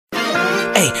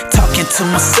talking to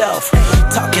myself,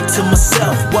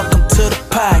 Welcome to the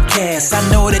podcast. I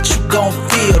know that you gon'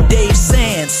 feel Dave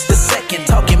Sands the second,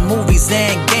 talking movies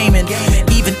and gaming,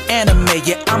 even anime.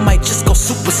 Yeah, I might just go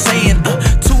Super Saiyan.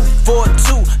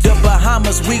 242, the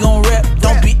Bahamas, we gon' rep.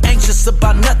 Don't be anxious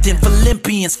about nothing.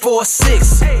 Philippians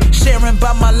 4:6. Sharing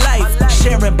about my life,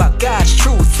 sharing about God's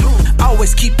truth.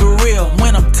 Always keep it real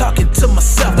when I'm talking to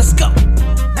myself. Let's go.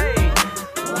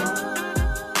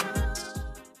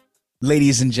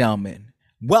 Ladies and gentlemen,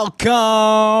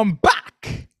 welcome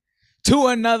back to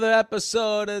another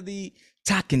episode of the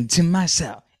Talking to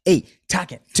Myself.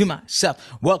 Talking to myself.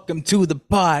 Welcome to the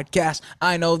podcast.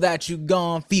 I know that you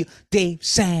gon' feel Dave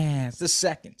Sands the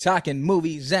second, talking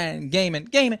movies and gaming,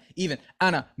 even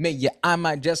anime. Yeah, I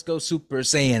might just go Super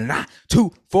Saiyan.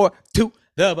 242,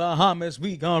 the Bahamas,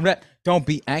 we gon' rep. Don't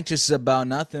be anxious about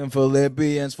nothing.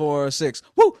 Philippians 4:6.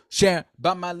 Woo! Sharing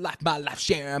about my life,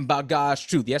 sharing about God's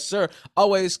truth. Yes, sir.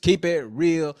 Always keep it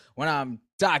real when I'm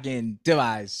talking to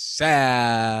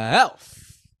myself.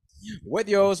 With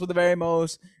your host with the very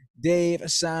most, Dave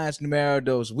Sands numero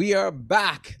dos. We are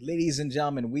back, ladies and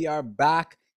gentlemen. We are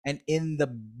back and in the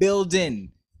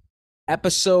building.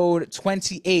 Episode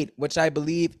 28, which I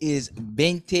believe is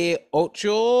 28.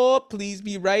 Please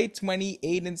be right.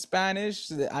 28 in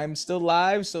Spanish. I'm still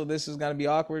live, so this is going to be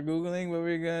awkward Googling, but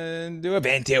we're going to do it.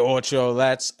 28.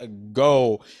 Let's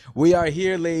go. We are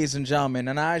here, ladies and gentlemen.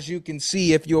 And as you can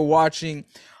see, if you're watching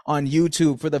on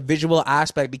YouTube, for the visual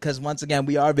aspect, because once again,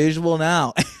 we are visual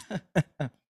now.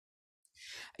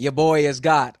 Your boy has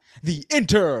got the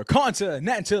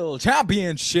Intercontinental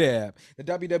Championship, the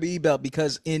WWE belt,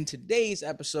 because in today's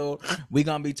episode, we're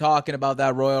going to be talking about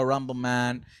that Royal Rumble,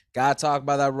 man. Got to talk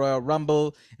about that Royal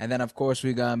Rumble. And then, of course,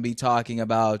 we're going to be talking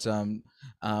about a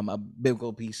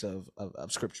biblical piece of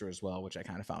scripture as well, which I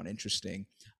kind of found interesting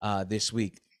this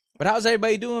week. But how's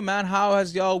everybody doing, man? How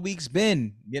has y'all weeks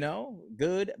been? You know,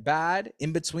 good, bad,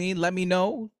 in between? Let me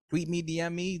know. Tweet me,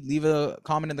 DM me, leave a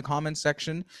comment in the comment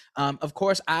section. Of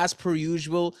course, as per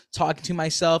usual, Talking to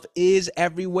Myself is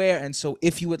everywhere. And so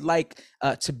if you would like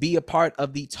to be a part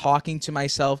of the Talking to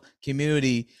Myself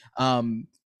community,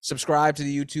 subscribe to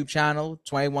the YouTube channel,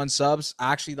 21 subs.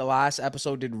 Actually, the last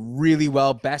episode did really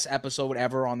well. Best episode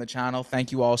ever on the channel.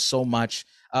 Thank you all so much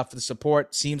for the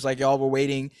support. Seems like y'all were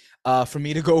waiting for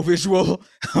me to go visual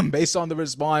based on the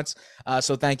response.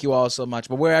 So thank you all so much.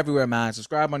 But we're everywhere, man.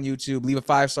 Subscribe on YouTube. Leave a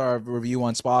 5-star review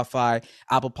on Spotify,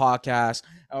 Apple Podcasts,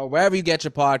 or wherever you get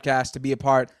your podcast to be a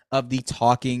part of the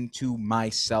Talking to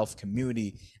Myself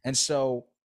community. And so,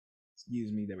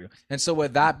 excuse me, there we go. And so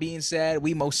with that being said,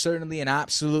 we most certainly and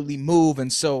absolutely move.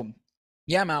 And so,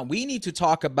 yeah, man, we need to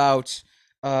talk about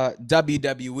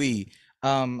WWE.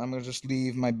 I'm going to just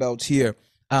leave my belt here.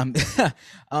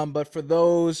 But for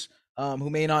those who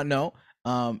may not know,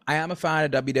 I am a fan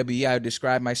of WWE. I would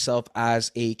describe myself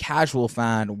as a casual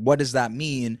fan. What does that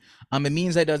mean? It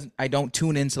means I don't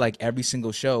tune into like every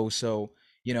single show. So,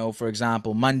 you know, for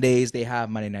example, Mondays they have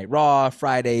Monday Night Raw,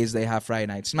 Fridays they have Friday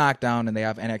Night SmackDown, and they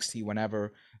have NXT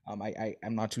whenever.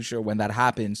 I'm not too sure when that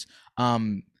happens.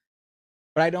 But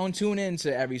I don't tune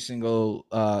into every single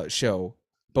show.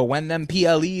 But when them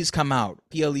PLEs come out,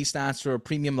 PLE stands for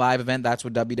Premium Live Event. That's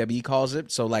what WWE calls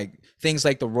it. So like things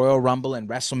like the Royal Rumble and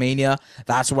WrestleMania,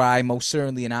 that's where I most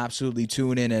certainly and absolutely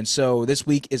tune in. And so this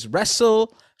week is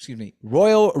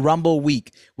Royal Rumble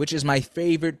week, which is my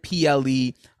favorite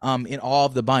PLE in all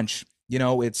of the bunch. You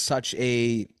know, it's such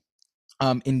a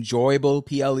enjoyable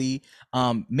PLE,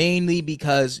 mainly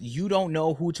because you don't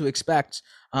know who to expect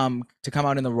to come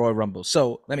out in the Royal Rumble.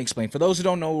 So let me explain. For those who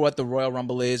don't know what the Royal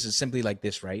Rumble is, it's simply like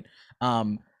this, right?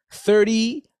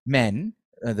 30 men,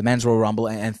 the men's Royal Rumble,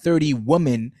 and 30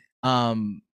 women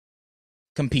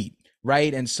compete,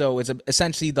 right? And so it's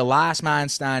essentially the last man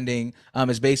standing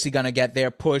is basically going to get their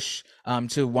push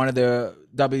to one of the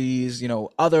WWE's,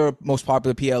 other most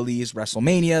popular PLEs,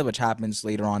 WrestleMania, which happens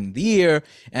later on in the year.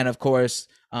 And of course,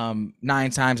 9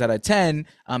 times out of 10,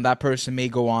 that person may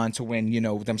go on to win,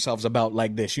 themselves a belt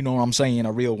like this. You know what I'm saying?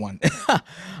 A real one.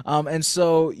 And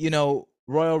so,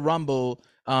 Royal Rumble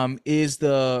is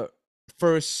the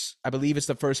first, I believe it's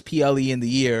the first PLE in the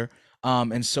year.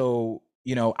 And so,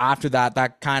 after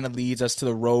that kind of leads us to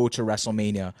the road to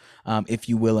WrestleMania, if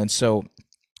you will. And so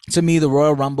to me, the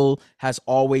Royal Rumble has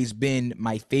always been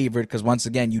my favorite because, once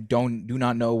again, you do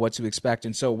not know what to expect.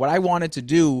 And so what I wanted to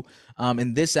do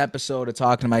in this episode of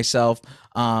Talking to Myself,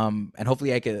 and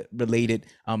hopefully I could relate it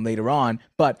later on,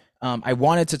 but I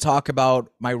wanted to talk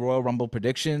about my Royal Rumble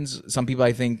predictions. Some people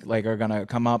I think are going to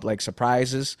come up like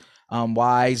surprises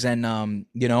wise and,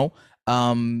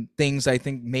 things I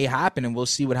think may happen, and we'll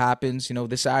see what happens,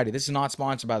 this Saturday. This is not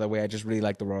sponsored, by the way. I just really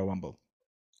like the Royal Rumble.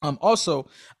 Also,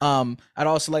 I'd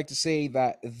also like to say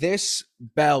that this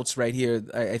belt right here,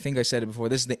 I think I said it before,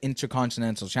 this is the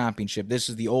Intercontinental Championship. This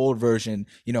is the old version,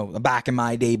 the back in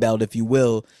my day belt, if you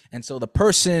will. And so the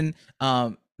person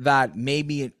that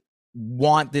maybe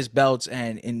want this belt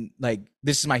and like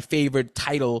this is my favorite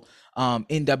title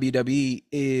in WWE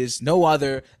is no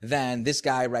other than this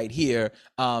guy right here,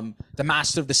 the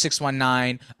master of the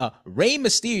 619, Rey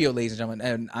Mysterio, ladies and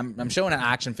gentlemen. And I'm showing an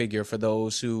action figure for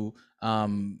those who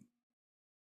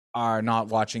are not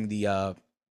watching the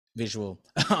visual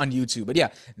on YouTube. But yeah,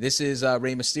 this is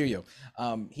Rey Mysterio.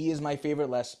 He is my favorite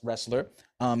wrestler.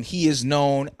 He is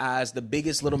known as the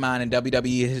biggest little man in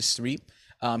WWE history.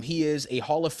 He is a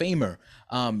Hall of Famer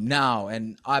now,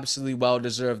 and absolutely well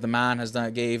deserved. The man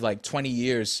gave like 20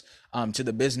 years to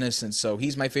the business, and so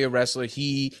he's my favorite wrestler.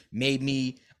 He made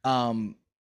me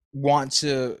want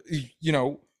to,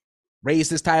 raise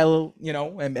this title,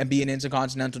 and be an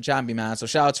Intercontinental Champion, man. So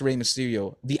shout out to Rey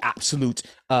Mysterio, the absolute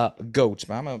GOAT.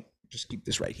 But I'm gonna just keep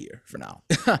this right here for now.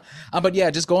 But yeah,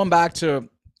 just going back to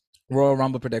Royal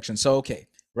Rumble prediction. So okay,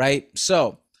 right.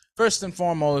 So first and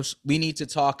foremost, we need to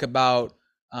talk about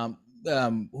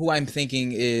who I'm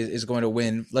thinking is going to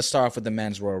win. Let's start off with the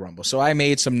men's Royal Rumble. So I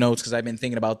made some notes because I've been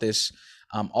thinking about this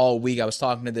all week. I was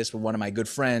talking to this with one of my good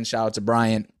friends. Shout out to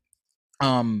Brian.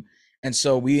 And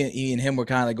so he and him were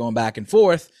kind of like going back and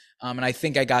forth. And I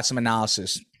think I got some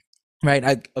analysis,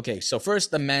 right? Okay, so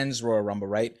first the men's Royal Rumble,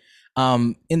 right?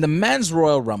 In the men's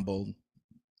Royal Rumble,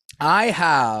 I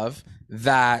have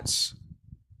that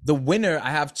the winner,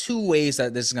 I have two ways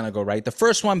that this is going to go, right? The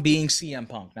first one being CM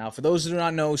Punk. Now, for those who do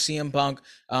not know, CM Punk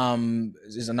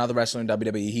is another wrestler in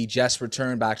WWE. He just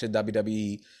returned back to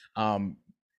WWE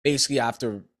basically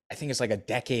after, I think it's like a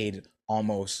decade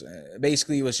almost.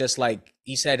 Basically, it was just like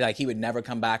he said like he would never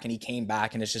come back, and he came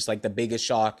back, and it's just like the biggest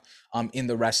shock in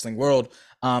the wrestling world.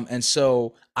 And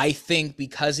so I think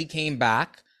because he came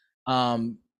back,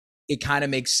 it kind of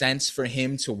makes sense for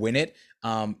him to win it.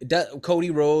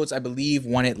 Cody Rhodes, I believe,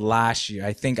 won it last year.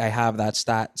 I think I have that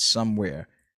stat somewhere,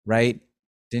 right?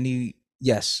 Didn't he?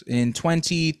 Yes, in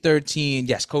 2013.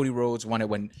 Yes, Cody Rhodes won it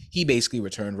when he basically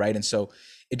returned, right? And so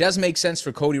it does make sense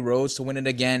for Cody Rhodes to win it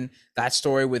again. That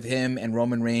story with him and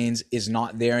Roman Reigns is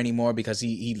not there anymore because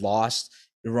he lost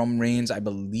Roman Reigns. I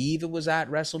believe it was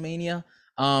at WrestleMania.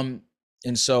 And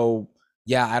so,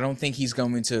 yeah, I don't think he's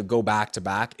going to go back to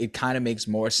back. It kind of makes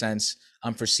more sense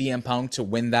for CM Punk to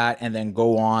win that and then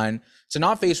go on to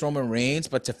not face Roman Reigns,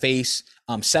 but to face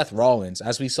Seth Rollins.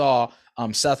 As we saw,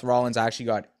 Seth Rollins actually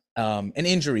got an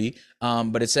injury,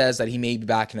 but it says that he may be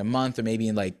back in a month or maybe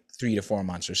in like 3 to 4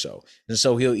 months or so. And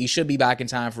so he should be back in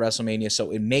time for WrestleMania.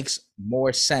 So it makes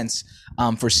more sense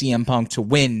for CM Punk to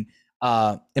win,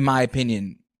 in my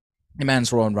opinion, the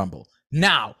men's Royal Rumble.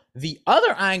 Now, the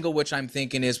other angle, which I'm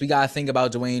thinking is we got to think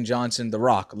about Dwayne Johnson, The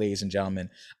Rock, ladies and gentlemen.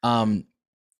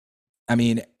 I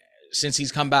mean, since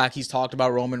he's come back, he's talked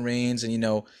about Roman Reigns, and,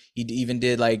 he even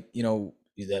did like,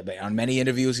 on many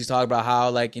interviews, he's talked about how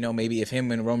like, maybe if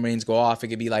him and Roman Reigns go off, it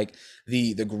could be like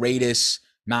the greatest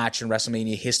match in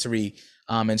WrestleMania history.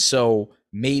 And so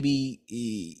maybe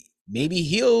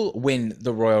he'll win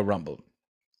the Royal Rumble.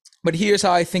 But here's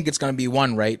how I think it's going to be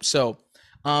won, right? So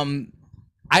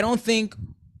I don't think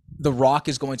The Rock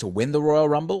is going to win the Royal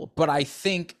Rumble, but I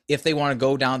think if they want to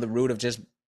go down the route of just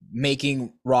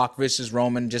making Rock versus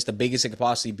Roman just the biggest it could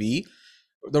possibly be,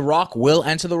 The Rock will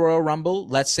enter the Royal Rumble,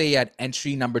 let's say at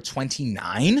entry number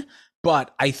 29,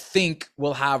 but I think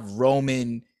we'll have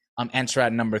Roman enter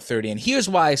at number 30. And here's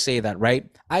why I say that, right?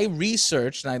 I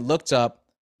researched and I looked up,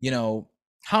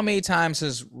 how many times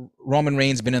has Roman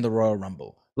Reigns been in the Royal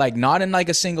Rumble? Like not in like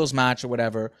a singles match or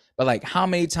whatever, but like how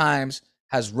many times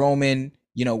has Roman,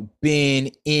 been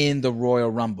in the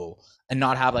Royal Rumble and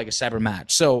not have like a separate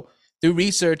match? So through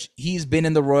research, he's been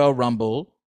in the Royal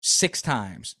Rumble 6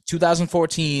 times: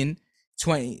 2014,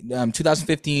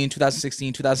 2015,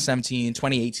 2016, 2017,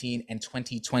 2018, and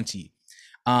 2020.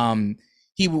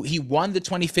 He won the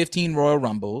 2015 Royal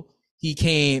Rumble.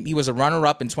 He was a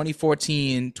runner-up in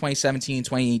 2014, 2017,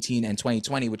 2018, and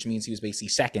 2020, which means he was basically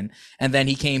second. And then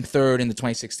he came third in the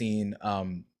 2016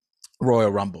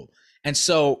 Royal Rumble. And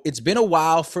so it's been a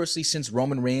while, firstly, since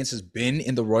Roman Reigns has been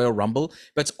in the Royal Rumble,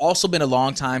 but it's also been a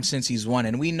long time since he's won.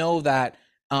 And we know that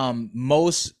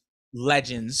most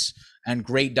legends and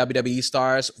great WWE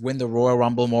stars win the Royal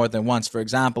Rumble more than once. For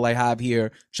example, I have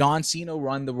here John Cena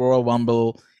won the Royal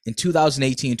Rumble in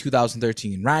 2018 and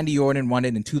 2013. Randy Orton won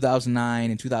it in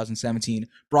 2009 and 2017.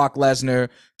 Brock Lesnar,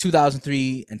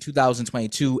 2003 and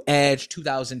 2022. Edge,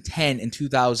 2010 and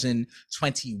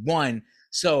 2021.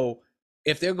 So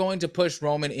if they're going to push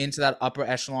Roman into that upper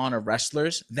echelon of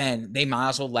wrestlers, then they might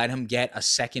as well let him get a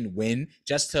second win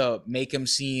just to make him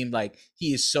seem like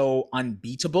he is so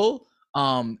unbeatable.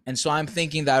 And so I'm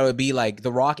thinking that it would be like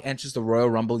The Rock enters the Royal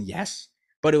Rumble, yes,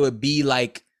 but it would be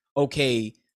like,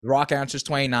 okay, The Rock enters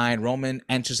 29, Roman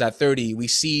enters at 30. We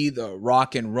see The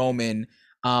Rock and Roman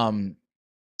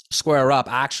square up.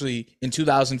 Actually, in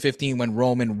 2015, when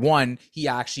Roman won, he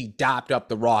actually dapped up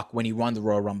The Rock when he won the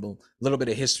Royal Rumble. A little bit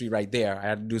of history right there. I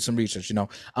had to do some research,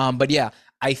 But yeah,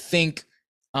 I think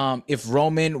if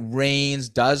Roman Reigns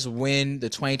does win the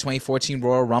 2014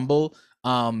 Royal Rumble,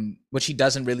 which he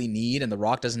doesn't really need, and The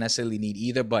Rock doesn't necessarily need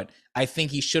either, but I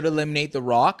think he should eliminate The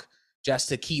Rock just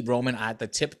to keep Roman at the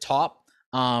tip top,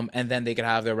 and then they could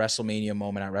have their WrestleMania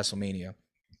moment at WrestleMania.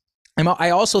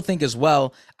 I also think as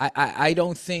well, I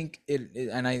don't think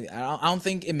I don't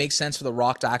think it makes sense for The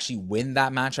Rock to actually win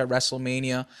that match at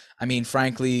WrestleMania. I mean,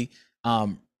 frankly,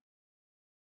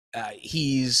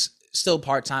 he's still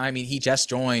part-time. I mean, he just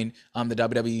joined the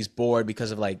WWE's board because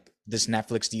of like this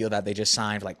Netflix deal that they just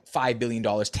signed for like $5 billion,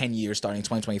 10 years starting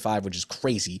 2025, which is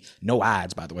crazy. No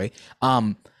ads, by the way.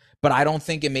 But I don't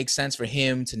think it makes sense for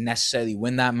him to necessarily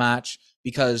win that match,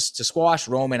 because to squash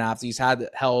Roman after he's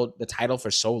held the title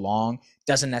for so long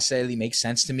doesn't necessarily make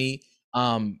sense to me.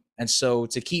 And so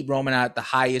to keep Roman at the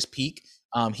highest peak,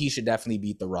 he should definitely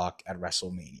beat The Rock at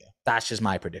WrestleMania. That's just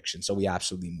my prediction. So we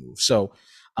absolutely move. So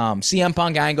CM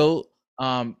Punk angle,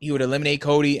 he would eliminate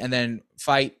Cody and then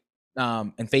fight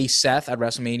and face Seth at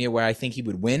WrestleMania, where I think he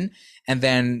would win. And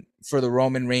then for the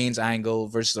Roman Reigns angle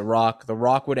versus The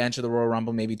Rock would enter the Royal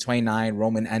Rumble, maybe 29.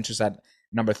 Roman enters at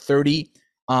number 30.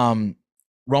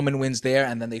 Roman wins there,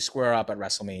 and then they square up at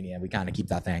WrestleMania, and we kind of keep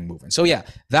that thing moving. So yeah,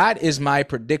 that is my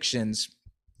predictions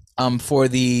for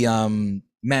the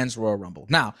men's Royal Rumble.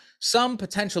 Now, some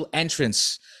potential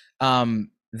entrants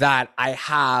that I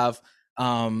have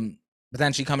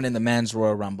potentially coming in the men's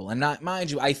Royal Rumble. And not, mind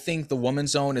you, I think the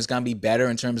women's zone is going to be better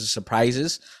in terms of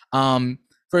surprises.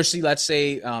 Firstly, let's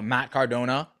say Matt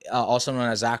Cardona, also known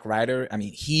as Zack Ryder. I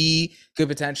mean, he could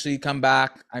potentially come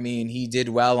back. I mean, he did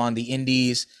well on the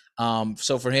Indies.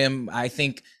 So for him, I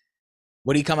think,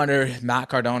 would he come under Matt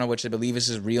Cardona, which I believe is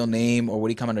his real name, or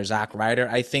would he come under Zack Ryder?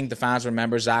 I think the fans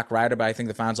remember Zack Ryder, but I think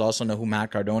the fans also know who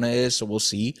Matt Cardona is, so we'll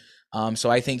see.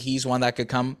 So I think he's one that could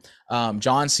come.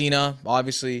 John Cena,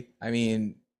 obviously, I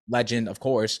mean, legend, of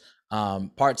course.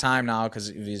 Part-time now because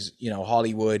of his,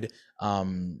 Hollywood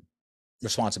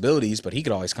responsibilities, but he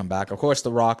could always come back. Of course,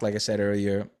 The Rock, like I said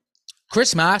earlier.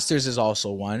 Chris Masters is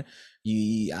also one.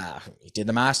 He did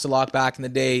the Master Lock back in the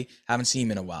day. Haven't seen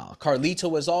him in a while.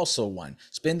 Carlito was also one.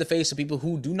 Spin the face of people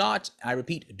who do not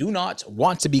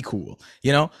want to be cool.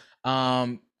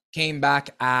 Came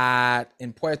back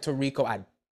in Puerto Rico at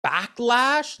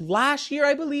Backlash last year,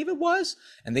 I believe it was.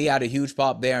 And they had a huge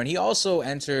pop there. And he also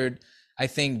entered, I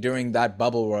think, during that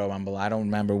Bubble Royal Rumble. I don't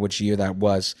remember which year that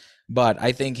was. But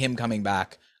I think him coming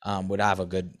back would have a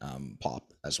good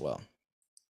pop as well.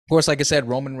 Of course, like I said,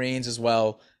 Roman Reigns as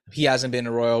well. He hasn't been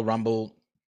a Royal Rumble,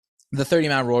 the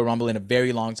 30-man Royal Rumble, in a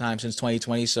very long time, since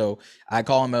 2020. So I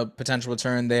call him a potential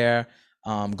return there.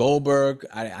 Goldberg,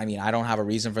 I mean, I don't have a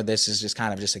reason for this. It's just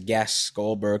kind of just a guess.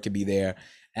 Goldberg could be there.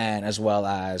 And as well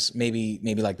as maybe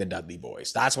like the Dudley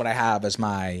Boys. That's what I have as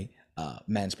my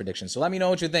men's predictions. So let me know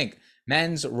what you think.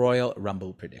 Men's Royal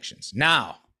Rumble predictions.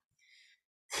 Now,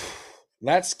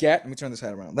 let me turn this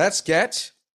head around. Let's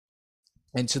get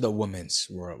into the women's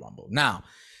Royal Rumble. Now,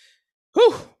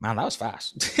 man, that was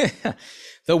fast.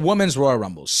 The women's Royal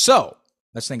Rumble. So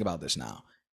let's think about this now.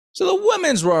 So the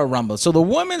women's Royal Rumble. So the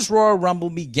women's Royal Rumble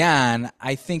began,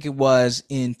 I think it was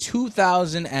in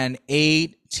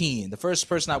 2018. The first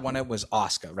person that won it was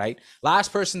Asuka, right?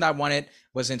 Last person that won it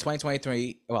was in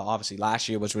 2023. Well, obviously last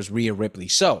year, which was Rhea Ripley.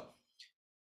 So,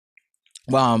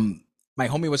 my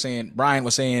homie Brian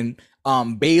was saying,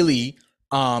 Bayley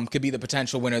could be the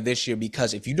potential winner this year,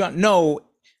 because if you don't know,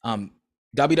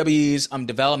 WWE's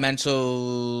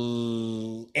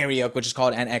developmental area, which is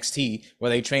called NXT, where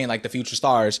they train like the future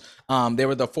stars. They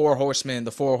were the four horsemen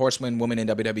women in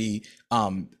WWE.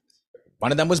 One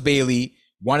of them was Bayley.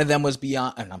 One of them was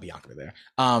not Bianca Belair.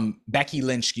 Becky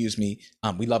Lynch, excuse me.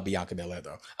 We love Bianca Belair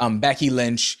though. Becky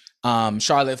Lynch,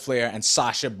 Charlotte Flair, and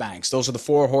Sasha Banks. Those are the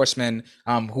four horsemen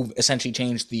who essentially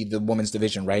changed the women's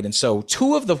division, right? And so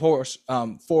two of the four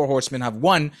horsemen have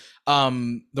won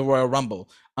the Royal Rumble.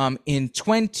 In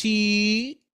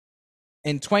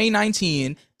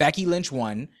 2019, Becky Lynch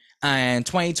won, and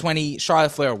 2020,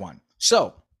 Charlotte Flair won.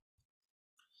 So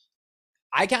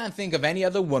I can't think of any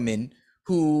other woman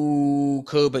who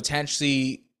could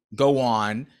potentially go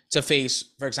on to face,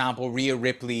 for example, Rhea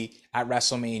Ripley at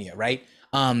WrestleMania, right?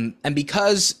 And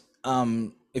because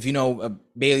if you know,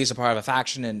 Bailey is a part of a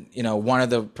faction, and you know one of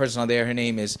the persons on there, her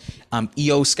name is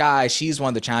Io Sky. She's one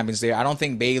of the champions there. I don't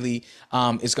think Bailey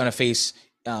is going to face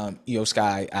Io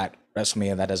Sky at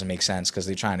WrestleMania. That doesn't make sense because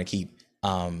they're trying to keep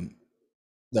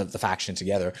the faction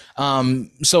together.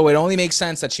 So it only makes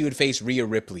sense that she would face Rhea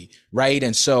Ripley, right?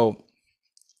 And so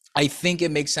I think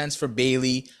it makes sense for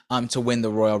Bailey to win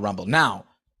the Royal Rumble. Now,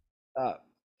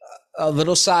 a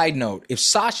little side note, if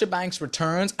Sasha Banks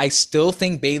returns, I still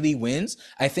think Bailey wins.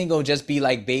 I think it'll just be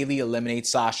like Bailey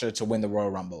eliminates Sasha to win the Royal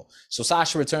Rumble. So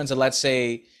Sasha returns at, let's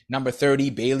say, number 30.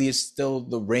 Bailey is still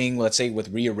the ring, let's say, with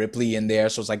Rhea Ripley in there.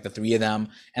 So it's like the three of them.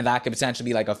 And that could potentially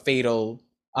be like a fatal,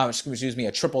 a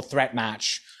triple threat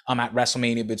match at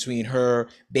WrestleMania between her,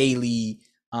 Bailey,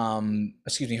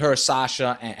 her,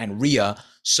 Sasha, and Rhea.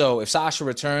 So if Sasha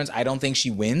returns, I don't think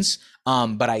she wins.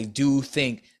 But I do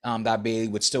think that Bailey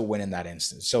would still win in that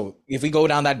instance. So if we go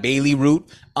down that Bailey route,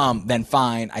 then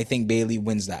fine. I think Bailey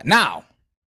wins that. Now,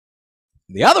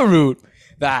 the other route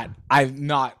that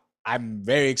I'm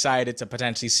very excited to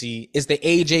potentially see is the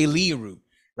AJ Lee route,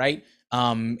 right?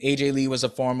 AJ Lee was a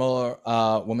former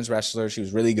women's wrestler. She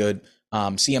was really good.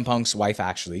 CM Punk's wife,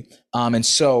 actually. And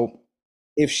so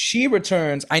if she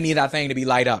returns, I need that thing to be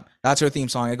light up. That's her theme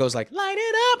song. It goes like, light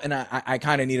it up. And I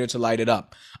kind of need her to light it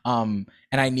up. And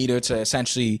I need her to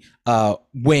essentially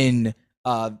win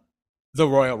the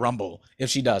Royal Rumble if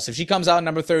she does. If she comes out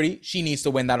number 30, she needs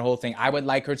to win that whole thing. I would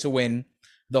like her to win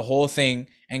the whole thing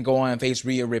and go on and face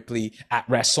Rhea Ripley at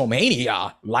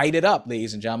WrestleMania. Light it up,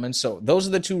 ladies and gentlemen. So those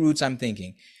are the two routes I'm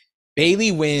thinking.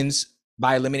 Bailey wins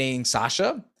by eliminating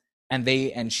Sasha,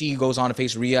 and she goes on to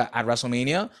face Rhea at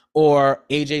WrestleMania, or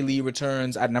AJ Lee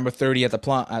returns at number 30 at the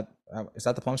plum. Is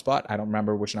that the plum spot? I don't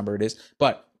remember which number it is,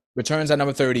 but returns at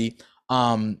number 30. She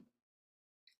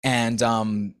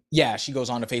goes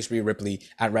on to face Rhea Ripley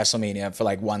at WrestleMania for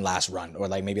like one last run, or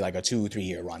like maybe like a 2-3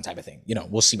 year run type of thing. You know,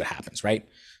 we'll see what happens, right?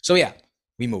 So yeah,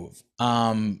 we move.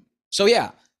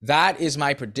 That is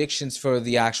my predictions for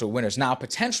the actual winners. Now,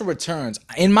 potential returns.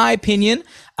 In my opinion,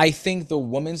 I think the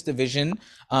women's division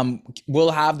will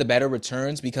have the better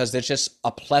returns because there's just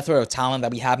a plethora of talent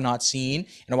that we have not seen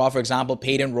in a while. For example,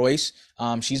 Peyton Royce,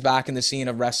 she's back in the scene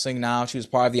of wrestling now. She was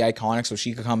part of the Iconics, so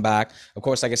she could come back. Of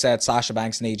course, like I said, Sasha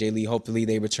Banks and AJ Lee, hopefully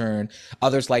they return.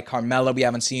 Others like Carmella, we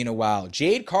haven't seen in a while.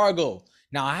 Jade Cargill.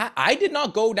 Now, I did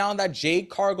not go down that Jade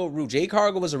Cargill route. Jade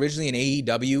Cargill was originally in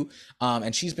AEW,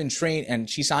 and she's been trained, and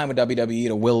she signed with WWE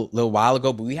a little while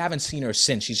ago, but we haven't seen her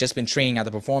since. She's just been training at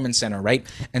the Performance Center, right?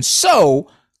 And so,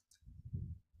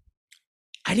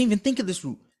 I didn't even think of this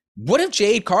route. What if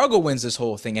Jade Cargill wins this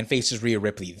whole thing and faces Rhea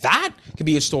Ripley? That could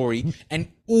be a story.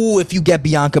 And, if you get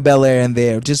Bianca Belair in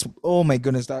there, just, oh my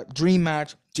goodness, that dream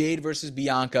match, Jade versus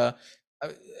Bianca,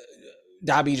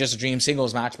 that'd be just a dream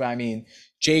singles match, but I mean,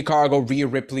 Jade Cargill, Rhea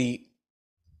Ripley,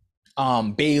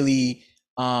 Bailey,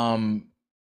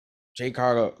 Jade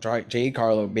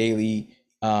Cargill, Bailey,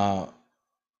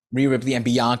 Rhea Ripley, and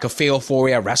Bianca fail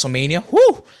 4-way at WrestleMania.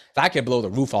 Whoo! That could blow the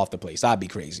roof off the place. That'd be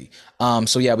crazy.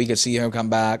 So yeah, we could see her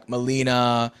come back.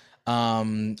 Melina,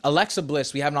 Alexa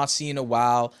Bliss, we have not seen in a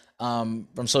while.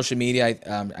 From social media,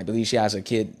 I believe she has a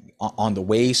kid on the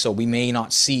way, so we may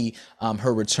not see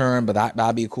her return, but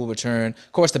that'd be a cool return.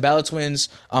 Of course, the Bella Twins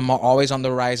are always on the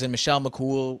horizon. Michelle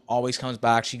McCool always comes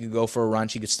back. She could go for a run.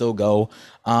 She could still go.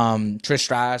 Trish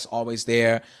Stratus always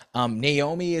there.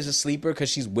 Naomi is a sleeper because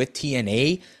she's with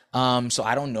TNA. So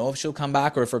I don't know if she'll come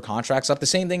back or if her contract's up. The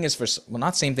same thing is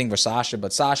not same thing for Sasha,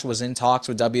 but Sasha was in talks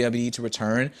with WWE to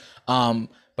return.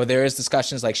 But there is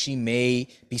discussions like she may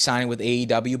be signing with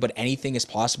AEW, but anything is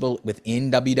possible within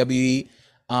WWE.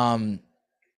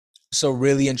 So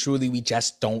really and truly, we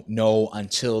just don't know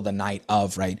until the night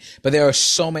of, right? But there are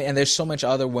so many, and there's so much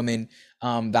other women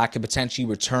that could potentially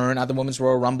return at the Women's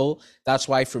Royal Rumble. That's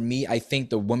why, for me, I think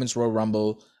the Women's Royal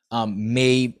Rumble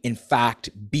may, in fact,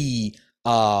 be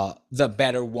the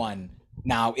better one.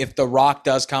 Now, if The Rock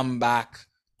does come back,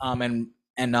 and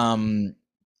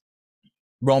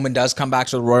Roman does come back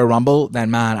to the Royal Rumble,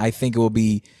 then man, I think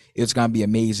it's gonna be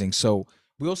amazing. So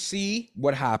we'll see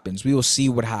what happens. We will see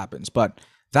what happens. But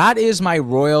that is my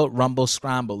Royal Rumble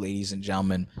scramble, ladies and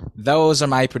gentlemen. Those are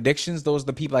my predictions. Those are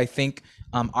the people I think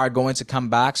are going to come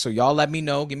back. So y'all let me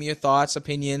know. Give me your thoughts,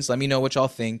 opinions. Let me know what y'all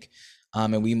think.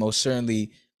 And we most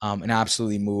certainly and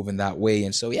absolutely move in that way.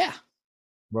 And so, yeah,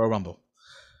 Royal Rumble.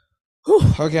 Whew.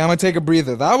 Okay, I'm going to take a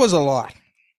breather. That was a lot.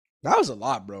 That was a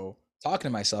lot, bro. Talking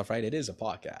to myself, right? It is a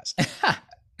podcast.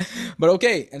 But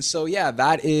okay, and so yeah,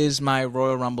 that is my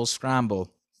Royal Rumble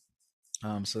scramble.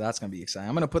 So that's gonna be exciting.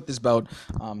 I'm gonna put this belt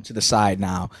to the side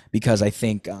now because I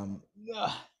think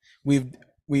we've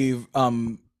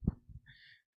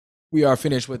we are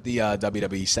finished with the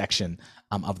WWE section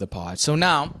of the pod. So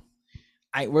now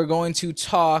we're going to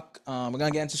talk. We're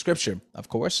going to get into scripture, of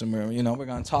course, and we're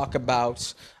going to talk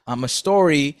about a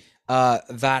story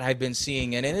that I've been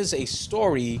seeing, and it is a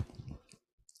story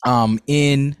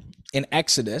in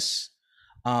Exodus.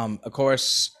 Of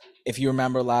course, if you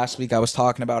remember last week, I was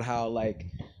talking about how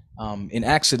in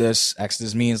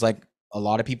Exodus means like a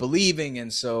lot of people leaving,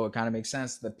 and so it kind of makes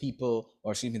sense that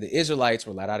the Israelites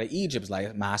were let out of Egypt,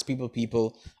 like mass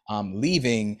people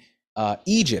leaving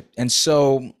Egypt, and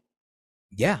so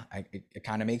it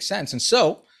kind of makes sense. And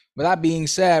so, with that being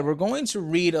said, we're going to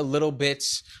read a little bit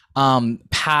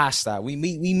past that. We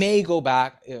may go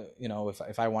back,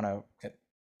 if I want to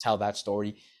tell that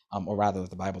story, or rather let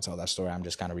the Bible tell that story. I'm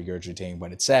just kind of regurgitating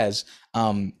what it says.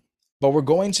 But we're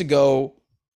going to go.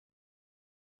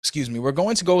 We're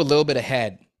going to go a little bit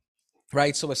ahead,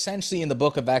 right? So essentially in the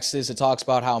book of Exodus, it talks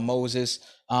about how Moses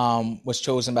was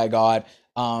chosen by God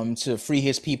to free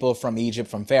his people from Egypt,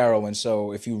 from Pharaoh. And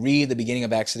so if you read the beginning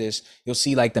of Exodus, you'll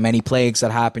see like the many plagues that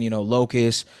happen,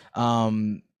 locusts,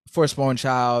 firstborn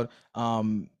child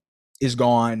is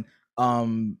gone. The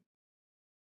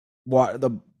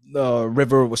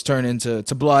river was turned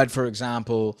into blood, for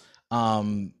example.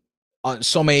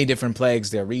 So many different plagues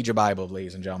there. Read your Bible,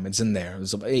 ladies and gentlemen. It's in there.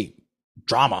 It's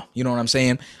drama. You know what I'm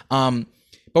saying?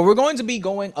 But we're going to be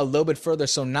going a little bit further.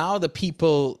 So now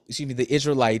the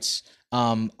Israelites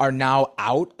are now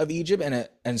out of Egypt and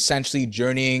essentially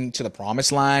journeying to the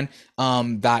promised land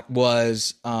that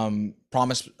was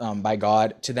promised by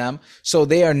God to them. So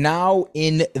they are now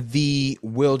in the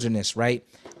wilderness, right?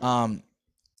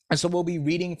 And so we'll be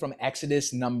reading from Exodus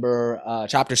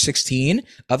chapter 16.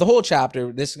 The whole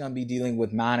chapter, this is going to be dealing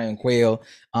with manna and quail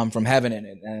from heaven, and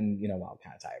I'll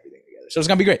kind of tie everything together. So it's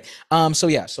going to be great.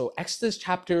 So Exodus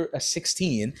chapter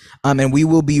 16, and we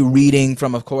will be reading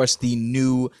from, of course, the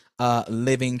New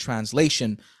Living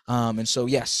Translation. And so,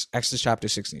 yes, Exodus chapter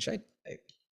 16. Should I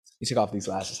take off these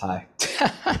glasses high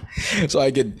so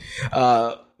I could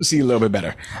see a little bit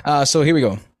better. So here we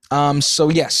go.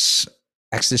 Yes.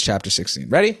 Exodus chapter 16.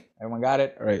 Ready? Everyone got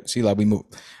it? All right. See, we move.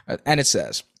 And it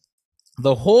says,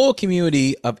 the whole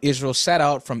community of Israel set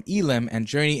out from Elim and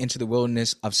journeyed into the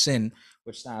wilderness of Sin,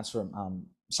 which stands for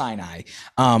Sinai,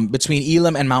 between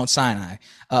Elim and Mount Sinai.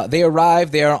 They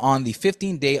arrived there on the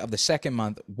 15th day of the second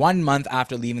month, 1 month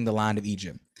after leaving the land of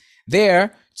Egypt.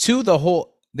 There, too, the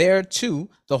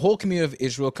whole community of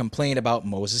Israel complained about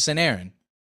Moses and Aaron.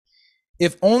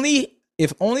 If only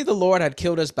the Lord had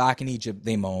killed us back in Egypt,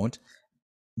 they moaned.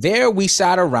 There we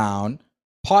sat around,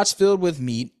 pots filled with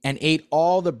meat, and ate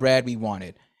all the bread we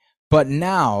wanted. But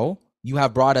now you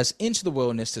have brought us into the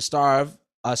wilderness to starve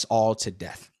us all to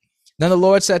death. Then the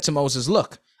Lord said to Moses,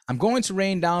 look, I'm going to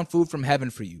rain down food from heaven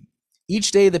for you.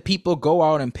 Each day the people go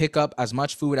out and pick up as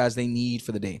much food as they need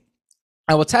for the day.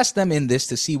 I will test them in this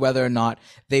to see whether or not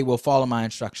they will follow my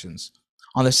instructions.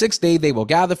 On the 6th day they will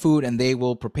gather food and they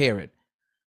will prepare it.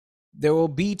 There will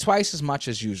be twice as much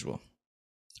as usual.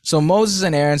 So Moses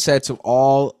and Aaron said to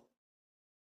all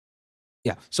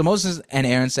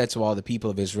the people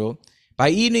of Israel, by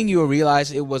evening you will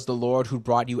realize it was the Lord who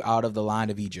brought you out of the land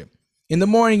of Egypt. In the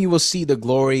morning you will see the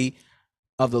glory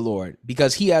of the Lord,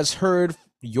 because he has heard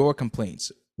your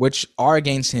complaints, which are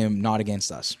against him, not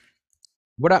against us.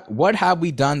 What have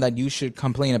we done that you should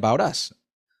complain about us?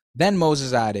 Then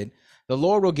Moses added, the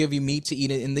Lord will give you meat to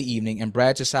eat in the evening and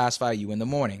bread to satisfy you in the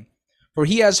morning. For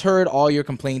he has heard all your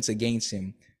complaints against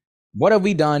him. What have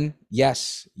we done?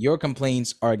 Yes, your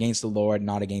complaints are against the Lord,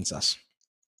 not against us.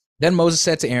 Then Moses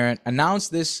said to Aaron, announce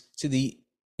this to the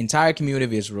entire community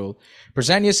of Israel.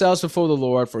 Present yourselves before the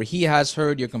Lord, for he has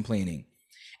heard your complaining.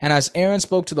 And as Aaron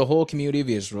spoke to the whole community of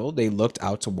Israel, they looked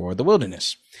out toward the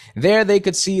wilderness. There they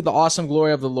could see the awesome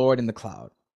glory of the Lord in the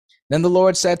cloud. Then the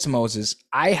Lord said to Moses,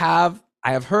 I have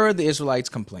heard the Israelites'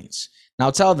 complaints.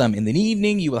 Now tell them, in the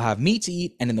evening you will have meat to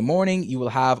eat, and in the morning you will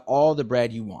have all the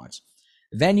bread you want.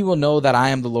 Then you will know that I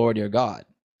am the Lord your God.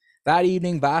 That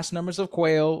evening, vast numbers of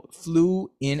quail flew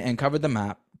in and covered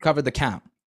the camp.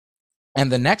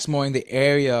 And the next morning, the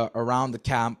area around the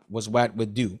camp was wet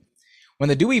with dew. When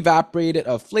the dew evaporated,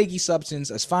 a flaky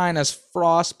substance as fine as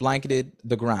frost blanketed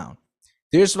the ground.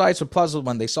 The Israelites were puzzled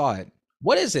when they saw it.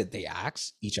 What is it? They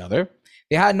asked each other.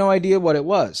 They had no idea what it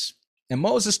was. And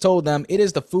Moses told them, it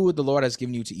is the food the Lord has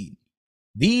given you to eat.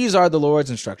 These are the Lord's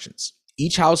instructions.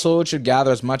 Each household should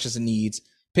gather as much as it needs.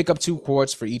 Pick up 2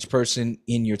 quarts for each person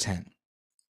in your tent.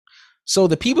 So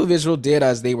the people of Israel did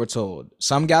as they were told.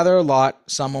 Some gathered a lot,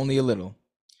 some only a little.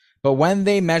 But when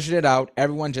they measured it out,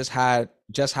 everyone just had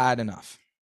enough.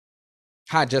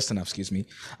 had just enough, excuse me.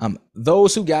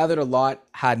 Those who gathered a lot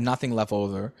had nothing left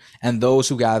over, and those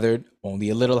who gathered only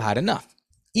a little had enough.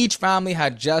 Each family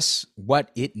had just what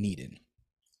it needed.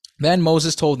 Then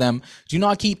Moses told them, "Do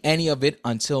not keep any of it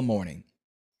until morning."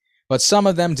 But some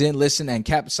of them didn't listen and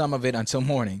kept some of it until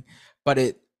morning.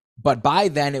 But by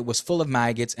then it was full of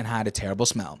maggots and had a terrible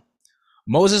smell.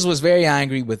 Moses was very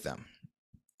angry with them.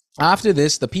 After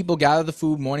this, the people gathered the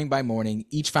food morning by morning,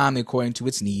 each family according to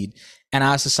its need, and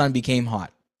as the sun became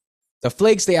hot. The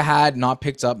flakes they had not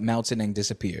picked up melted and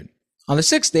disappeared. On the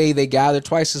sixth day, they gathered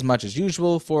twice as much as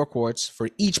usual, 4 quarts for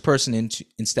each person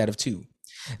instead of 2.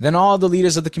 Then all the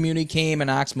leaders of the community came and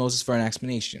asked Moses for an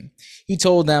explanation. He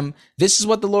told them, "This is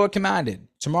what the Lord commanded.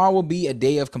 Tomorrow will be a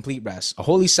day of complete rest, a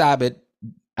holy Sabbath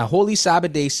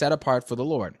day set apart for the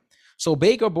Lord. So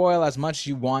bake or boil as much as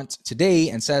you want today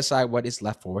and set aside what is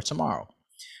left for tomorrow."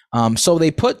 So they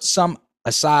put some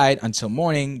aside until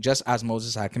morning, just as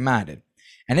Moses had commanded.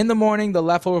 And in the morning, the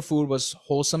leftover food was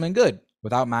wholesome and good,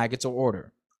 without maggots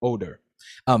or odor.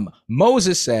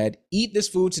 Moses said, "Eat this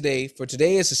food today, for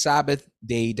today is a Sabbath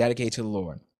day dedicated to the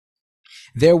Lord.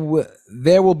 There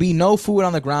will be no food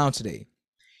on the ground today.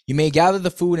 You may gather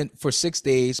the food for 6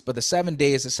 days, but the 7th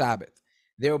day is a Sabbath.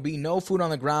 There will be no food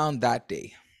on the ground that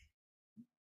day."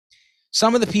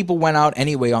 Some of the people went out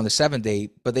anyway on the 7th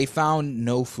day, but they found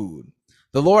no food.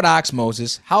 The Lord asked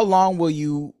Moses, How long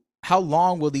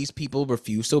will these people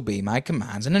refuse to obey my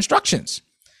commands and instructions?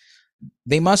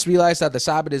 They must realize that the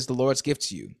Sabbath is the Lord's gift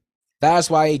to you. That is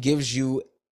why he gives you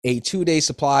a 2-day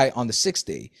supply on the 6th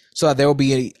day, so that there will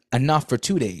be enough for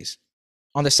 2 days.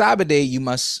 On the Sabbath day, you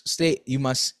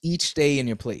must each stay in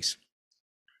your place.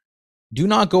 Do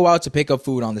not go out to pick up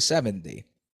food on the 7th day.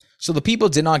 So the people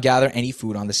did not gather any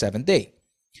food on the 7th day.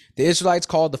 The Israelites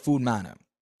called the food manna.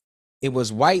 It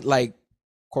was white like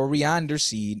coriander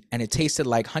seed, and it tasted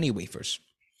like honey wafers.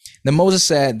 Then Moses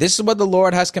said, "This is what the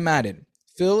Lord has commanded.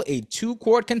 Fill a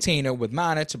 2-quart container with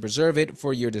manna to preserve it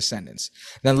for your descendants.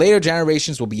 Then later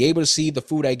generations will be able to see the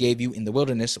food I gave you in the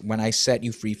wilderness when I set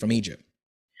you free from Egypt."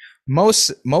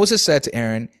 Moses said to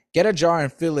Aaron, "Get a jar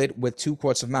and fill it with 2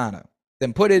 quarts of manna.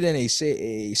 Then put it in a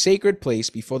sacred place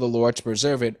before the Lord to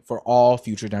preserve it for all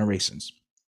future generations."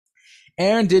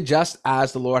 Aaron did just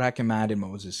as the Lord had commanded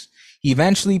Moses. He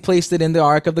eventually placed it in the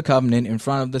Ark of the Covenant in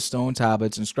front of the stone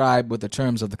tablets inscribed with the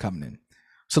terms of the covenant.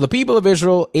 So the people of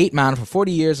Israel ate manna for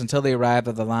 40 years until they arrived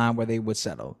at the land where they would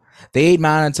settle. They ate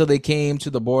manna until they came to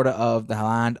the border of the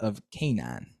land of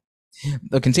Canaan.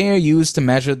 The container used to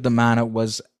measure the manna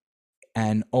was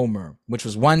an omer, which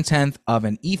was 1/10 of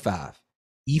an ephah.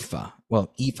 Ephah.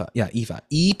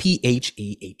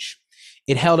 E-P-H-A-H.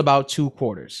 It held about 2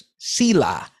 quarters.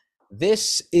 Selah.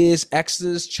 This is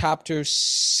Exodus chapter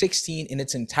 16 in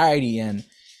its entirety. And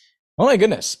oh my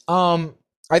goodness.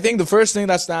 I think the first thing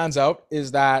that stands out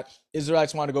is that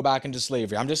Israelites want to go back into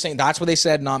slavery. I'm just saying that's what they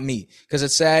said, not me. Because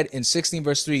it said in 16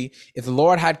 verse 3, if the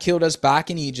Lord had killed us back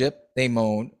in Egypt, they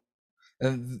moaned.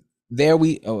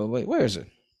 Where is it?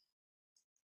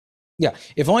 Yeah,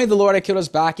 if only the Lord had killed us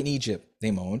back in Egypt,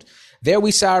 they moaned. There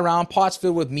we sat around pots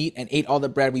filled with meat and ate all the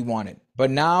bread we wanted.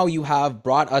 But now you have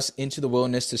brought us into the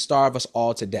wilderness to starve us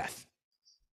all to death.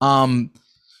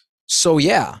 So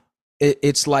yeah,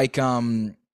 it's like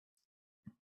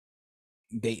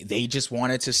they just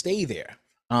wanted to stay there.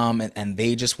 And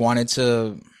they just wanted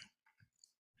to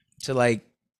like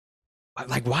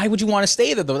why would you want to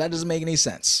stay there though? That doesn't make any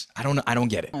sense. I don't know. I don't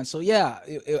get it. And so yeah,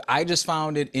 I just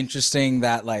found it interesting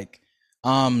that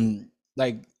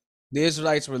the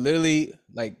Israelites were literally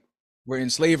were in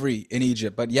slavery in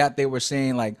Egypt, but yet they were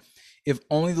saying if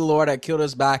only the Lord had killed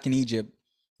us back in Egypt,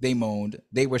 they moaned.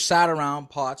 They were sat around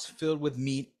pots filled with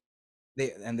meat.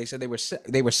 They said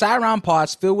they were sat around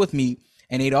pots filled with meat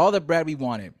and ate all the bread we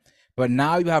wanted. But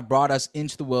now you have brought us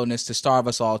into the wilderness to starve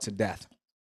us all to death.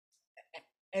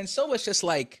 And so it's just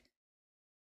I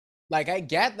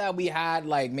get that we had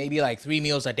maybe 3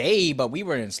 meals a day, but we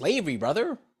were in slavery,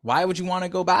 brother. Why would you want to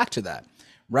go back to that?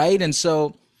 Right. And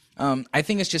so I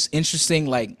think it's just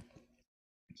interesting,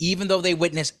 even though they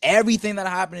witnessed everything that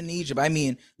happened in Egypt, I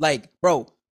mean, bro,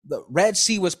 the Red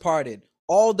Sea was parted,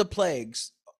 all the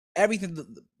plagues, everything,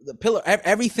 the pillar,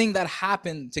 everything that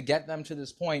happened to get them to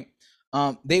this point,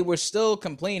 they were still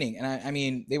complaining. And I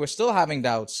mean, they were still having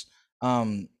doubts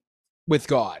with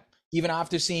God, even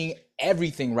after seeing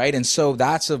everything, right? And so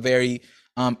that's a very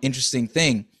interesting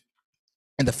thing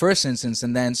in the first instance.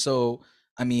 And then, so,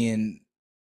 I mean,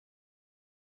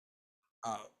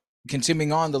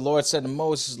 continuing on, the Lord said to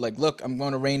Moses, look, I'm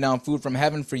going to rain down food from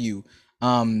heaven for you.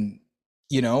 And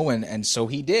so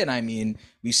he did. I mean,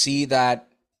 we see that,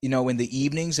 in the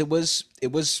evenings, it was,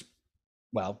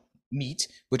 well, meat,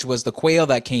 which was the quail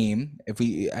that came.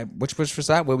 Which was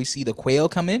that where we see the quail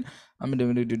come in?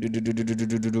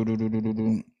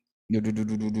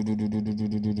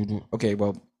 Okay,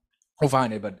 well, we'll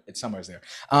find it, but it's somewhere there.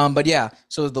 But yeah,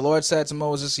 so the Lord said to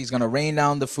Moses, He's gonna rain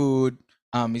down the food.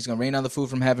 He's gonna rain down the food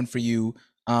from heaven for you.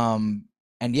 And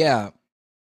yeah.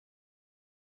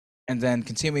 And then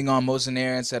continuing on, Moses and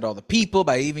Aaron said, all the people,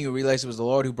 by evening you realize it was the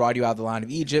Lord who brought you out of the land of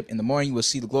Egypt. In the morning you will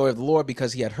see the glory of the Lord,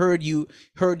 because he had heard your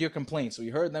complaints. So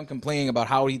you heard them complaining about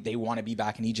how they want to be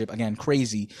back in Egypt. Again,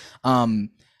 crazy,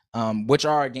 which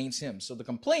are against him. So the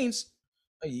complaints,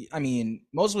 I mean,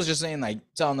 Moses was just saying, like,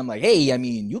 telling them, like, hey, I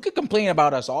mean, you could complain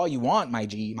about us all you want,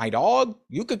 my dog.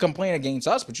 You could complain against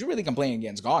us, but you really complain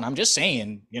against God. I'm just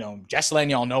saying, just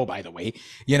letting y'all know, by the way,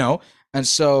 And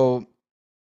so,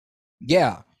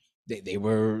 yeah.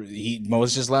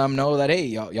 Moses just let them know that, hey,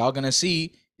 y'all gonna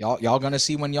see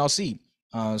when y'all see.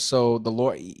 So the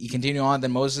Lord, he continued on.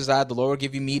 Then Moses said, the Lord will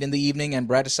give you meat in the evening and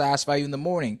bread to satisfy you in the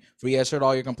morning, for he has heard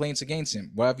all your complaints against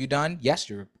him. What have you done? Yes,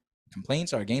 your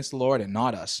complaints are against the Lord and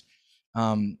not us.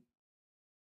 And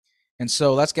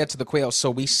so let's get to the quail. So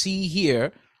we see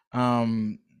here,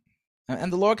 and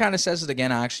the Lord kind of says it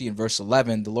again, actually, in verse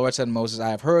 11. The Lord said to Moses,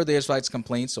 I have heard the Israelites'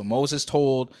 complaints. So Moses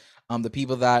told the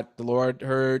people that the Lord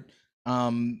heard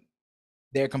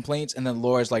their complaints, and then the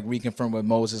Lord is like reconfirmed with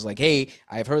Moses, like, hey,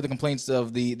 I've heard the complaints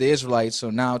of the Israelites,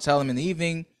 so now tell them in the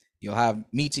evening you'll have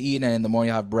meat to eat, and in the morning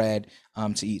you'll have bread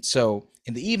to eat. So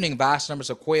in the evening, vast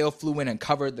numbers of quail flew in and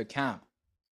covered the camp,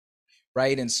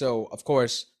 right? And so, of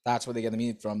course, that's where they get the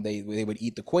meat from. They would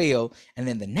eat the quail, and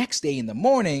then the next day in the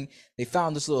morning, they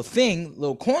found this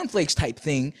little cornflakes type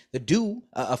thing, the dew,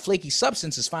 a flaky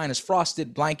substance as fine as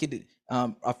frosted blanketed,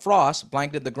 a frost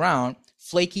blanketed the ground.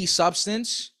 Flaky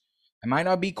substance. It might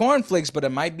not be cornflakes, but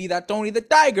it might be that Tony the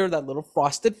Tiger, that little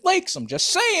frosted flakes. I'm just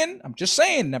saying.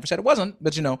 Never said it wasn't,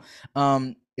 but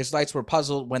Israelites were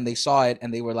puzzled when they saw it,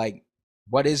 and they were like,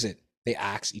 what is it? They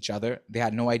asked each other. They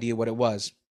had no idea what it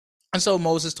was. And so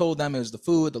Moses told them it was the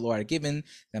food the Lord had given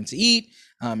them to eat.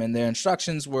 And their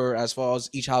instructions were as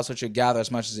follows: each household should gather as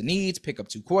much as it needs, pick up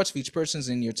 2 quarts for each person's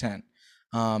in your tent.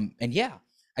 And yeah,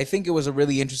 I think it was a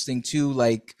really interesting too,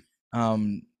 like,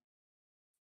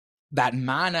 that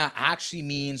manna actually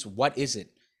means, what is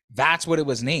it? That's what it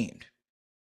was named.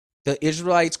 The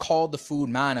Israelites called the food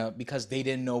manna because they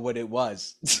didn't know what it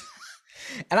was.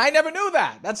 And I never knew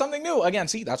that. That's something new. Again,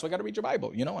 see, that's why I got to read your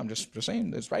Bible. I'm just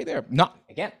saying, it's right there. No,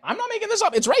 again, I'm not making this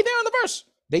up. It's right there in the verse.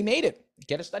 They made it.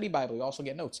 Get a study Bible. You also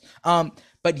get notes.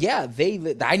 But yeah,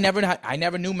 I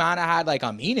never knew manna had like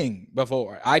a meaning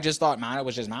before. I just thought manna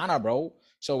was just manna, bro.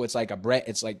 So it's like a bread.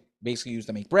 It's like basically used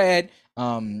to make bread.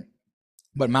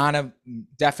 But manna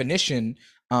definition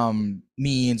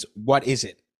means, what is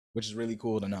it? Which is really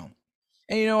cool to know.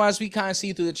 And, as we kind of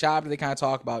see through the chapter, they kind of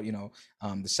talk about,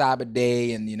 the Sabbath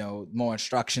day and, more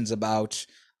instructions about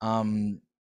the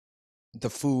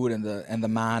food and the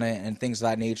manna and things of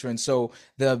that nature. And so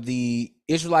the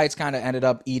Israelites kind of ended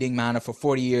up eating manna for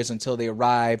 40 years until they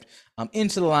arrived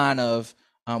into the land of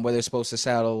where they're supposed to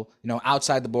settle,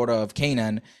 outside the border of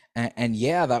Canaan. And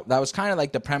yeah, that was kind of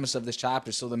like the premise of this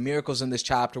chapter. So the miracles in this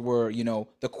chapter were,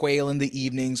 the quail in the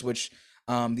evenings, which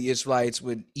the Israelites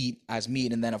would eat as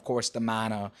meat, and then of course the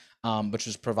manna, which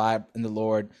was provided in the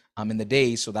Lord in the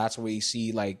day. So that's where we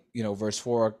see, like, verse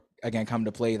 4 again come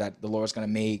to play, that the Lord's going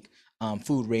to make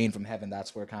food rain from heaven.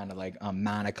 That's where kind of like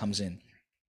manna comes in.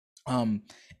 And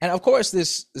of course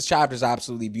this chapter is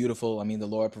absolutely beautiful. I mean, the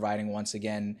Lord providing once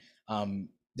again,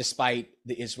 despite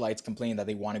the Israelites complaining that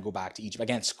they want to go back to Egypt.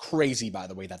 Again, it's crazy, by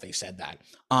the way, that they said that.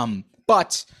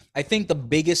 But I think the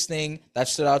biggest thing that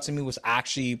stood out to me was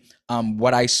actually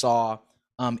what I saw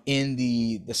in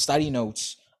the study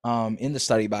notes in the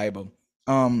study Bible.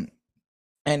 And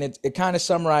it kind of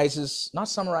not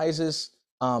summarizes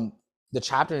the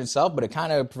chapter itself, but it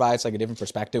kind of provides like a different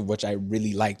perspective, which I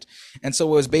really liked. And so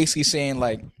it was basically saying,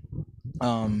 like,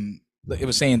 it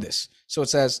was saying this. So it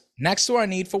says, next to our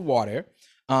need for water,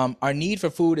 our need for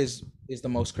food is the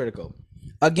most critical.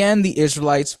 Again, the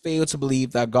Israelites failed to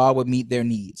believe that God would meet their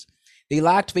needs. They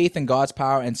lacked faith in God's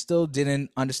power and still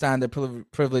didn't understand their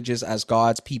privileges as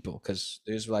God's people, because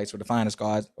the Israelites were defined as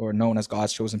God, or known as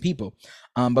God's chosen people.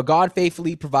 But God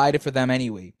faithfully provided for them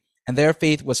anyway, and their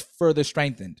faith was further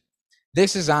strengthened.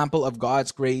 This example of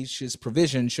God's gracious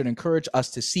provision should encourage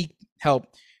us to seek help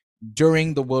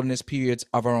during the wilderness periods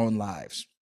of our own lives.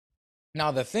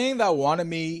 Now, the thing that wanted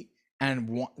me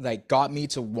and got me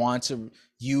to want to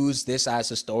use this as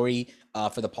a story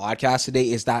for the podcast today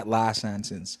is that last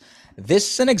sentence.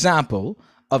 This is an example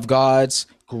of God's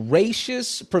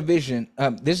gracious provision.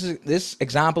 This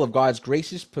example of God's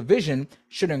gracious provision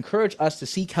should encourage us to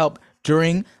seek help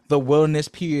during the wilderness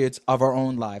periods of our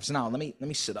own lives. Now, let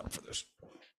me sit up for this.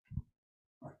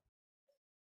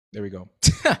 There we go.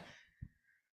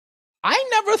 I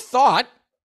never thought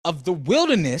of the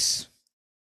wilderness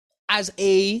as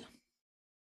a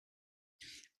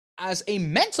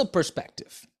mental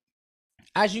perspective.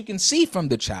 As you can see from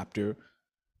the chapter,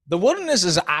 the wilderness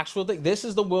is an actual thing. This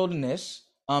is the wilderness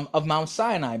of Mount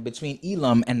Sinai, between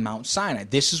Elam and Mount Sinai.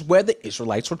 This is where the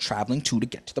Israelites were traveling to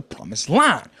get to the promised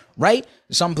land, right?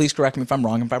 Some please correct me if I'm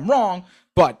wrong,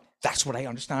 but that's what I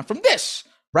understand from this,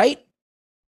 right?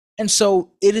 And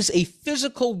so it is a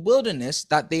physical wilderness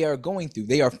that they are going through.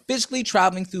 They are physically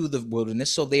traveling through the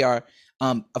wilderness. So they are,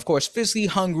 of course, physically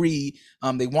hungry.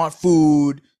 They want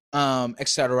food, et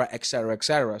cetera, et cetera, et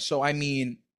cetera. So, I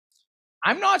mean,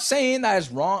 I'm not saying that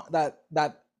is wrong, that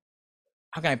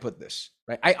how can I put this,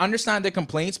 right? I understand their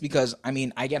complaints because, I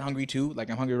mean, I get hungry too. Like,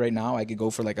 I'm hungry right now. I could go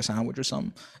for like a sandwich or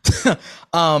something.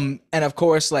 And of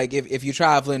course, like if you're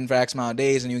traveling for X amount of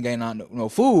days and you're getting no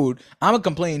food, I'm gonna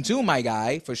complain too, my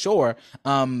guy, for sure.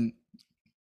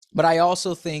 But I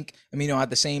also think, I mean, at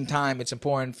the same time, it's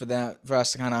important for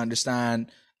us to kind of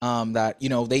understand that,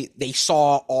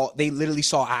 they literally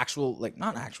saw actual, like,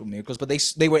 not actual miracles, but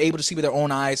they were able to see with their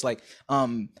own eyes, like,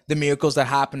 the miracles that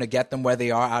happened to get them where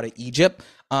they are out of Egypt,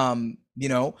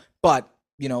 but,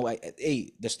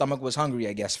 the stomach was hungry,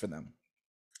 I guess, for them.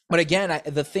 But again,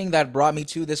 the thing that brought me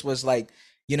to this was like,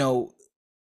 when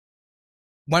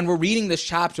we're reading this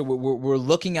chapter, we're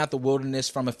looking at the wilderness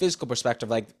from a physical perspective,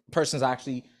 like persons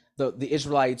actually, the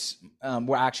Israelites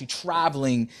were actually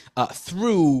traveling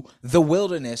through the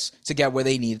wilderness to get where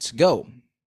they needed to go.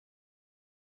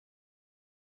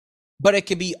 But it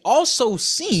can be also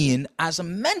seen as a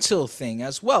mental thing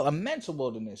as well, a mental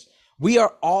wilderness. We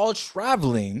are all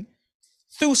traveling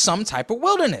through some type of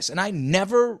wilderness, and I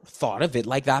never thought of it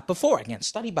like that before. Again,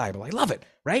 study Bible, I love it,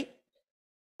 right?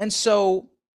 And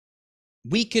so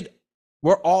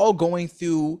we're all going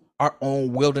through our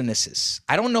own wildernesses.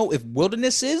 I don't know if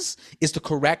wildernesses is the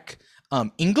correct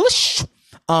English,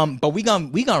 but we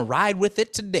gonna ride with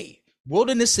it today.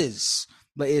 Wildernesses,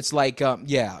 it's like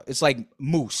it's like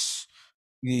moose.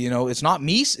 It's not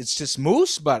meese, it's just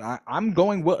moose. But I'm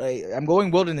going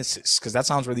wildernesses because that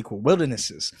sounds really cool.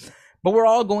 Wildernesses, but we're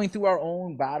all going through our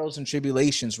own battles and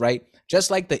tribulations, right? Just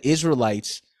like the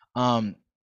Israelites,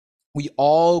 we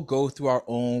all go through our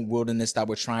own wilderness that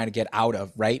we're trying to get out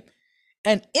of, right?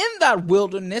 And in that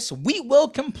wilderness, we will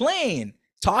complain.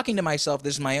 Talking to myself,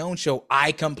 this is my own show.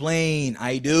 I complain.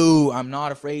 I do. I'm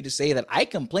not afraid to say that I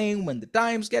complain when the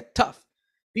times get tough.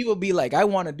 People be like, I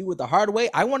want to do it the hard way.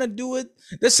 I want to do it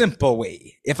the simple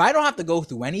way. If I don't have to go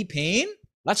through any pain,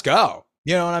 let's go.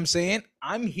 You know what I'm saying?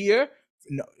 I'm here.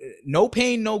 No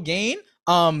pain, no gain.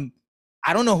 I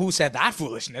don't know who said that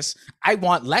foolishness. I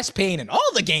want less pain and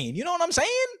all the gain. You know what I'm saying?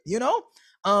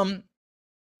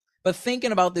 But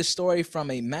thinking about this story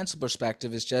from a mental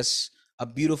perspective is just a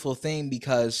beautiful thing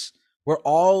because we're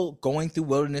all going through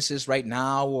wildernesses right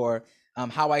now, or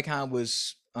how I kind of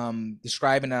was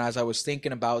describing it as I was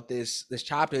thinking about this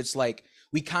chapter. It's like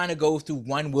we kind of go through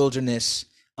one wilderness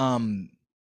and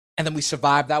then we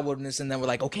survive that wilderness, and then we're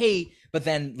like, okay, but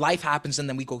then life happens and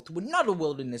then we go through another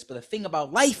wilderness. But the thing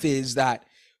about life is that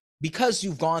because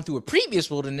you've gone through a previous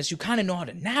wilderness, you kind of know how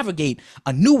to navigate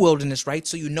a new wilderness, right?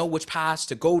 So you know which paths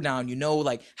to go down. You know,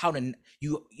 like how to,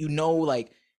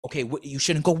 like, okay, you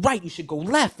shouldn't go right, you should go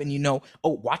left. And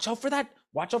watch out for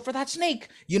that snake.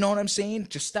 You know what I'm saying?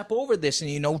 Just step over this,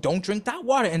 and don't drink that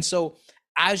water. And so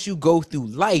as you go through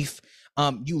life,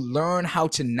 you learn how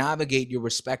to navigate your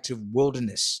respective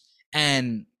wilderness.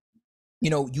 And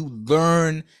you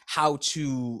learn how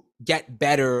to get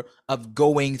better of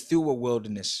going through a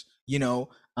wilderness, and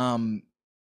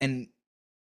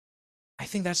I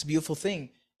think that's a beautiful thing.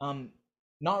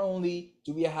 Not only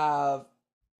do we have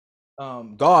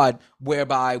God,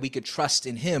 whereby we could trust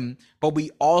in him, but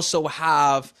we also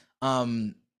have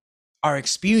our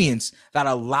experience that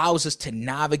allows us to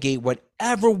navigate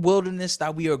whatever wilderness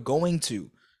that we are going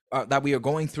through,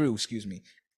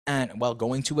 and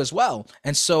going to as well.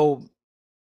 And so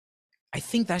I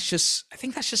think that's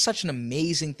just such an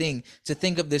amazing thing to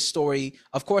think of this story,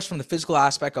 of course, from the physical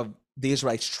aspect of the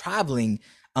Israelites traveling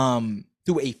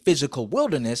through a physical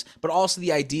wilderness, but also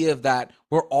the idea of that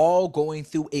we're all going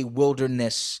through a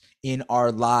wilderness in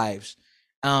our lives.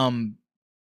 And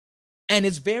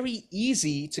it's very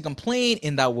easy to complain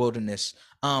in that wilderness.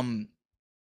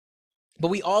 but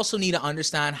we also need to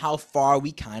understand how far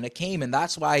we kind of came. And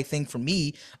that's why I think for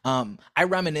me, I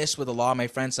reminisce with a lot of my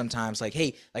friends sometimes, like,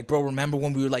 hey, like, bro, remember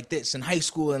when we were like this in high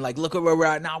school, and like, look at where we're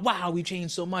at now. Wow, we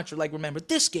changed so much. Or like, remember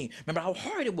this game, remember how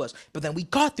hard it was, but then we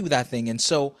got through that thing. And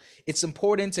so it's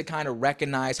important to kind of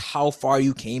recognize how far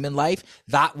you came in life.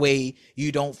 That way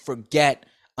you don't forget,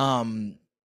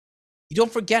 you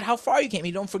don't forget how far you came.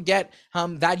 You don't forget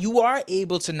that you are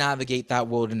able to navigate that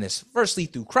wilderness, firstly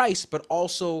through Christ, but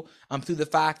also through the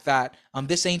fact that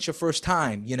this ain't your first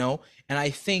time, you know? And I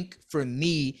think for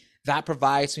me, that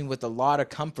provides me with a lot of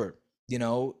comfort, you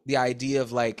know, the idea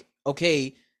of like,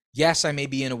 okay, yes, I may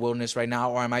be in a wilderness right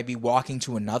now, or I might be walking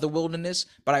to another wilderness,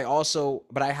 but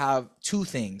I have two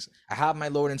things. I have my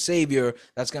Lord and Savior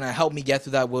that's going to help me get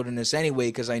through that wilderness anyway,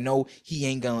 because I know he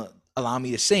ain't going to allow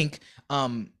me to sink.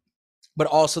 But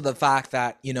also the fact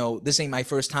that, you know, this ain't my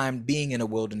first time being in a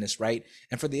wilderness, right?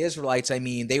 And for the Israelites, I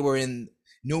mean, they were in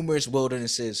numerous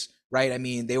wildernesses, right? I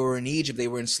mean, they were in Egypt, they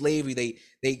were in slavery,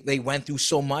 they went through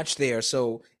so much there.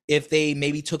 So if they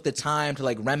maybe took the time to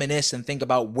like reminisce and think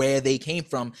about where they came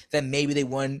from, then maybe they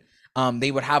wouldn't,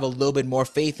 they would have a little bit more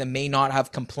faith and may not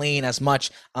have complained as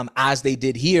much as they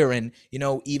did here. And, you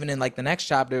know, even in like the next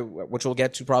chapter, which we'll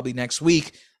get to probably next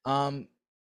week, there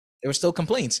were still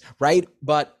complaints, right?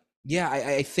 But yeah,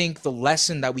 I think the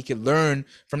lesson that we could learn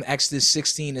from Exodus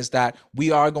 16 is that we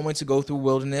are going to go through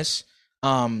wilderness.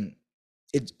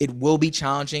 It will be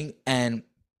challenging, and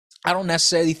I don't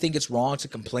necessarily think it's wrong to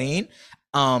complain,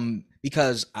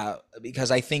 because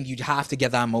I think you'd have to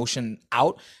get that emotion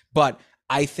out. But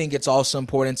I think it's also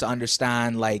important to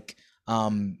understand, like,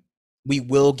 we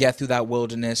will get through that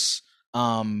wilderness,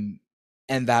 and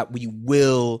that we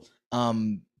will,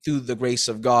 through the grace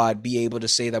of God, be able to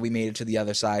say that we made it to the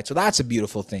other side. So that's a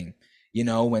beautiful thing, you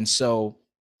know? And so,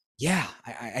 yeah,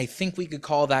 I think we could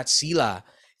call that Selah,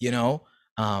 you know?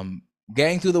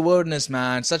 Getting through the wilderness,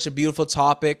 man, such a beautiful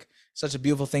topic, such a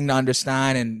beautiful thing to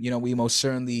understand. And, you know, we most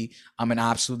certainly, I'm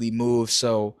absolutely moved.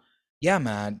 So yeah,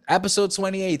 man, episode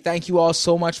 28. Thank you all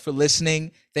so much for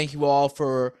listening. Thank you all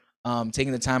for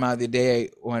taking the time out of the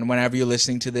day, whenever you're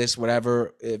listening to this,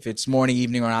 whatever, if it's morning,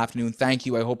 evening, or afternoon. Thank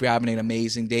you. I hope you're having an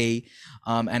amazing day.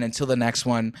 And until the next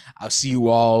one, I'll see you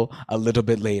all a little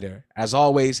bit later. As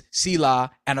always, Selah,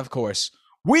 and of course,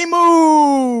 we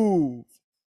move.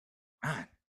 Man,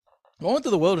 going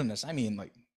through the wilderness. I mean,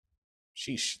 like,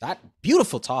 sheesh, that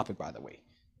beautiful topic, by the way.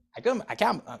 I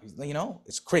can't, you know,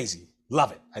 it's crazy.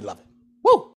 Love it. I love it. Woo!